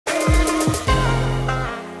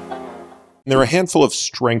there are a handful of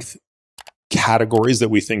strength categories that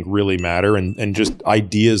we think really matter and just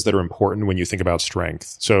ideas that are important when you think about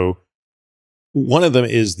strength. So one of them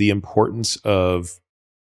is the importance of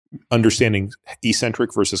understanding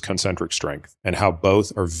eccentric versus concentric strength and how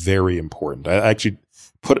both are very important. I actually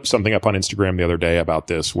put something up on Instagram the other day about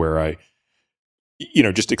this where I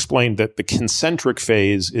just explained that the concentric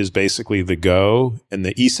phase is basically the go and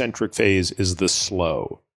the eccentric phase is the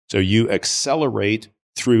slow. So you accelerate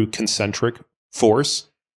through concentric force,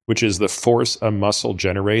 which is the force a muscle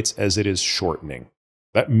generates as it is shortening.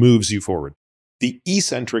 That moves you forward. The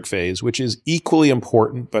eccentric phase, which is equally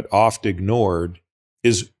important but oft ignored,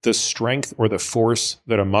 is the strength or the force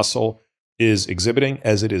that a muscle is exhibiting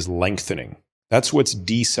as it is lengthening. That's what's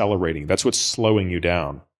decelerating. That's what's slowing you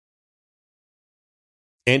down.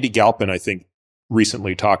 Andy Galpin, I think,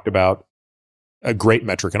 recently talked about a great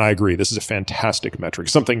metric, and I agree. This is a fantastic metric.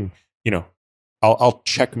 Something, I'll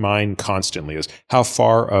check mine constantly is how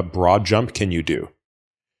far a broad jump can you do?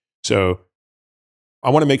 So I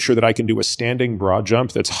want to make sure that I can do a standing broad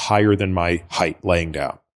jump that's higher than my height laying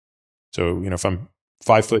down. So, if I'm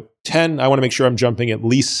 5'10", I want to make sure I'm jumping at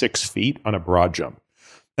least 6 feet on a broad jump.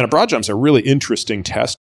 And a broad jump's a really interesting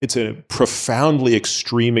test. It's a profoundly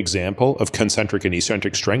extreme example of concentric and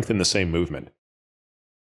eccentric strength in the same movement.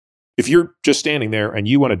 If you're just standing there and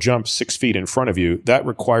you want to jump 6 feet in front of you, that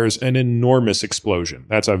requires an enormous explosion.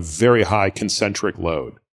 That's a very high concentric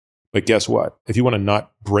load. But guess what? If you want to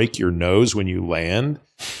not break your nose when you land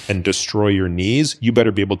and destroy your knees, you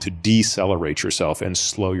better be able to decelerate yourself and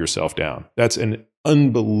slow yourself down. That's an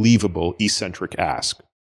unbelievable eccentric ask.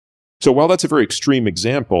 So while that's a very extreme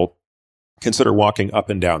example, consider walking up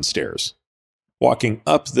and down stairs. Walking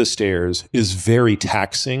up the stairs is very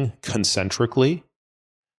taxing concentrically,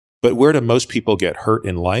 but where do most people get hurt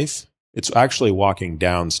in life? It's actually walking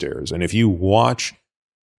downstairs. And if you watch,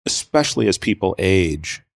 especially as people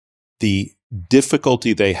age, the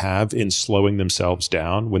difficulty they have in slowing themselves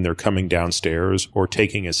down when they're coming downstairs or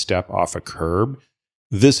taking a step off a curb,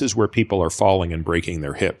 this is where people are falling and breaking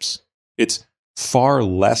their hips. It's far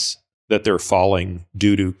less that they're falling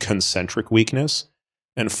due to concentric weakness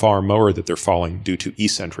and far more that they're falling due to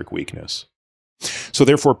eccentric weakness. So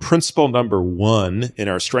therefore, principle number 1 in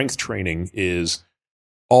our strength training is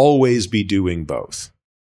always be doing both.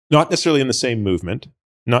 Not necessarily in the same movement,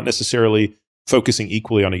 not necessarily focusing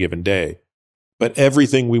equally on a given day, but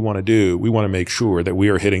everything we want to do, we want to make sure that we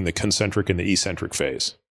are hitting the concentric and the eccentric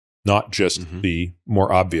phase, not just the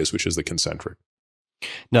more obvious, which is the concentric.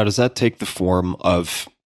 Now, does that take the form of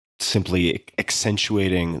simply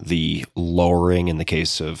accentuating the lowering in the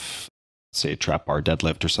case of, say, a trap bar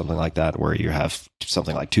deadlift or something like that, where you have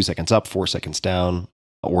something like 2 seconds up, 4 seconds down,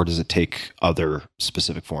 or does it take other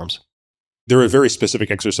specific forms? There are very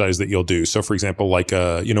specific exercises that you'll do. So for example, like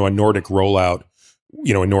a Nordic rollout,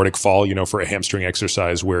 a Nordic fall, for a hamstring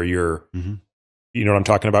exercise where you're, you know what I'm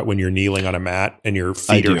talking about, when you're kneeling on a mat and your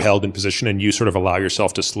feet are held in position and you sort of allow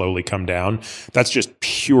yourself to slowly come down. That's just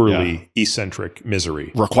purely eccentric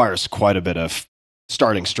misery. Requires quite a bit of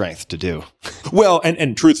starting strength to do. Well,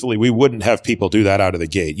 and truthfully, we wouldn't have people do that out of the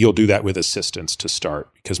gate. You'll do that with assistance to start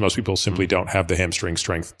because most people simply don't have the hamstring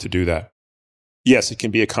strength to do that. Yes, it can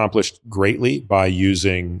be accomplished greatly by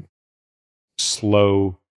using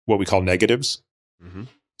slow, what we call negatives.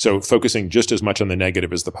 So focusing just as much on the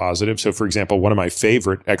negative as the positive. So for example, one of my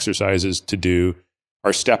favorite exercises to do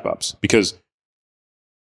are step-ups because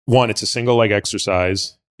one, it's a single leg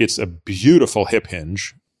exercise. It's a beautiful hip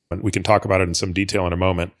hinge. And we can talk about it in some detail in a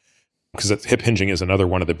moment because hip hinging is another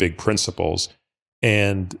one of the big principles.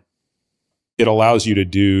 And it allows you to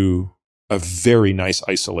do a very nice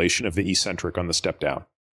isolation of the eccentric on the step down.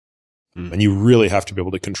 And you really have to be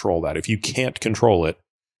able to control that. If you can't control it,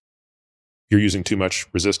 you're using too much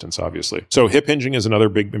resistance, obviously. So hip hinging is another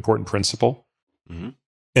big important principle. And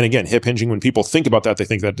again, hip hinging, when people think about that, they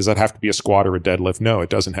think that, does that have to be a squat or a deadlift? No, it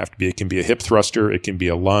doesn't have to be. It can be a hip thruster. It can be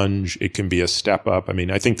a lunge. It can be a step up. I mean,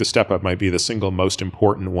 I think the step up might be the single most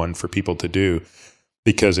important one for people to do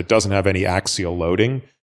because it doesn't have any axial loading.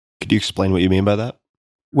 Could you explain what you mean by that?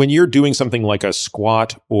 When you're doing something like a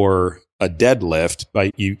squat or a deadlift,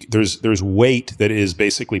 there's weight that is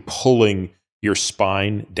basically pulling your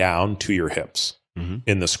spine down to your hips.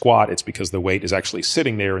 In the squat, it's because the weight is actually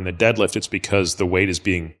sitting there. In the deadlift, it's because the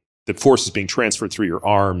force is being transferred through your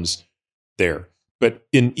arms there. But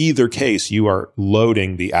in either case, you are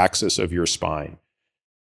loading the axis of your spine.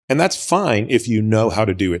 And that's fine if you know how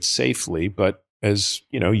to do it safely. But as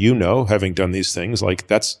having done these things, like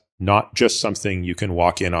that's not just something you can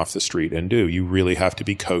walk in off the street and do. You really have to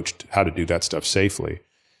be coached how to do that stuff safely.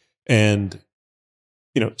 And,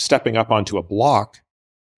 stepping up onto a block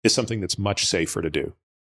is something that's much safer to do.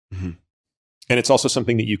 Mm-hmm. And it's also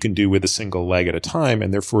something that you can do with a single leg at a time.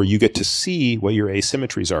 And therefore you get to see what your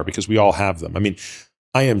asymmetries are because we all have them. I mean,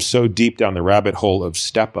 I am so deep down the rabbit hole of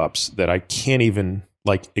step ups that I can't even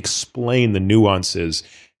like explain the nuances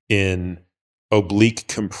in oblique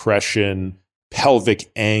compression, pelvic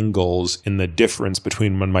angles, and the difference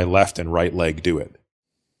between when my left and right leg do it.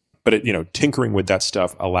 But it, tinkering with that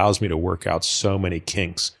stuff allows me to work out so many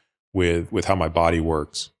kinks with how my body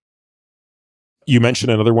works. You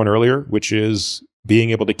mentioned another one earlier, which is being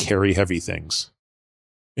able to carry heavy things.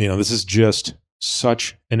 This is just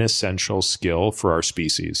such an essential skill for our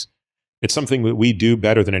species. It's something that we do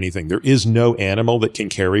better than anything. There is no animal that can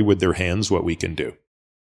carry with their hands what we can do.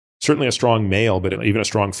 Certainly a strong male, but even a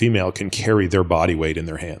strong female can carry their body weight in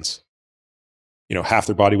their hands. Half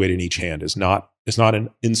their body weight in each hand is not an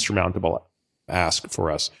insurmountable ask for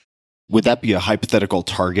us. Would that be a hypothetical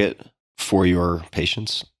target for your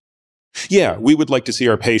patients? Yeah, we would like to see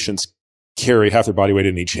our patients carry half their body weight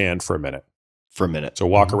in each hand for a minute. So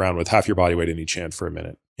walk around with half your body weight in each hand for a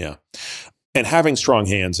minute. Yeah. And having strong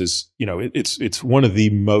hands is, it's one of the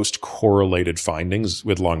most correlated findings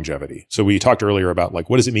with longevity. So we talked earlier about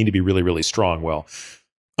what does it mean to be really, really strong? Well,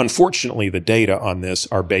 unfortunately, the data on this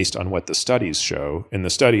are based on what the studies show. And the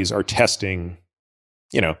studies are testing,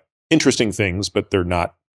 interesting things, but they're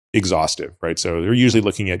not exhaustive, right? So they're usually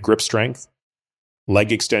looking at grip strength,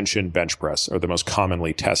 leg extension, bench press are the most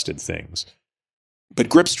commonly tested things. But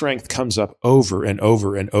grip strength comes up over and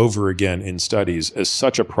over and over again in studies as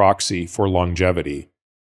such a proxy for longevity.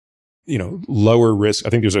 Lower risk. I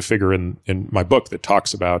think there's a figure in my book that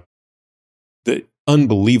talks about the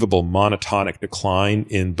unbelievable monotonic decline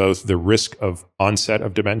in both the risk of onset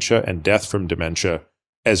of dementia and death from dementia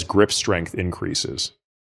as grip strength increases.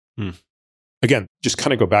 Again, just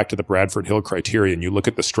kind of go back to the Bradford Hill criterion. You look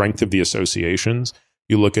at the strength of the associations,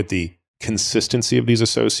 you look at the consistency of these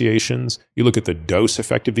associations, you look at the dose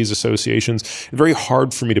effect of these associations. It's very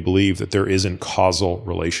hard for me to believe that there isn't causal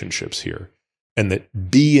relationships here, and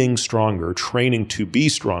that being stronger, training to be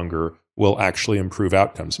stronger, will actually improve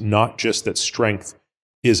outcomes. Not just that strength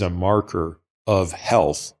is a marker of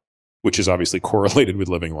health, which is obviously correlated with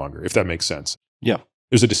living longer, if that makes sense. Yeah.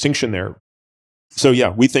 There's a distinction there. So yeah,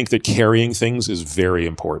 we think that carrying things is very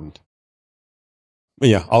important.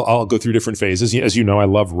 Yeah, I'll go through different phases. As you know, I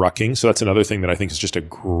love rucking. So that's another thing that I think is just a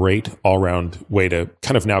great all-around way to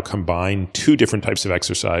kind of now combine two different types of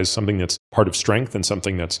exercise, something that's part of strength and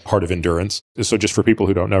something that's part of endurance. So just for people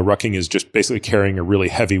who don't know, rucking is just basically carrying a really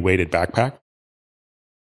heavy weighted backpack.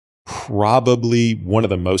 Probably one of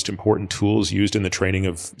the most important tools used in the training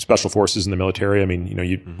of special forces in the military. I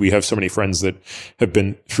mean, we have so many friends that have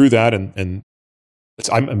been through that, and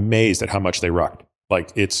I'm amazed at how much they rucked.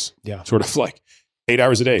 It's sort of 8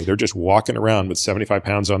 hours a day. They're just walking around with 75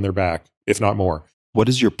 pounds on their back, if not more. What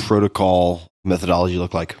does your protocol methodology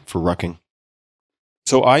look like for rucking?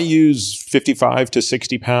 So I use 55 to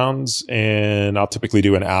 60 pounds, and I'll typically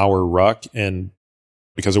do an hour ruck. And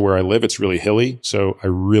because of where I live, it's really hilly. So I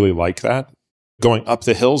really like that. Going up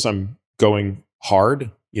the hills, I'm going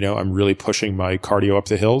hard. I'm really pushing my cardio up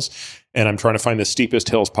the hills, and I'm trying to find the steepest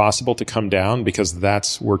hills possible to come down, because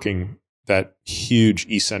that's working that huge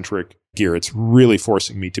eccentric gear. It's really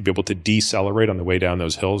forcing me to be able to decelerate on the way down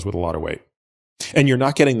those hills with a lot of weight. And you're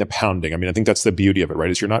not getting the pounding. I think that's the beauty of it, right?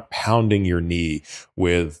 Is you're not pounding your knee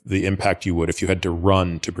with the impact you would if you had to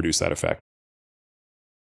run to produce that effect.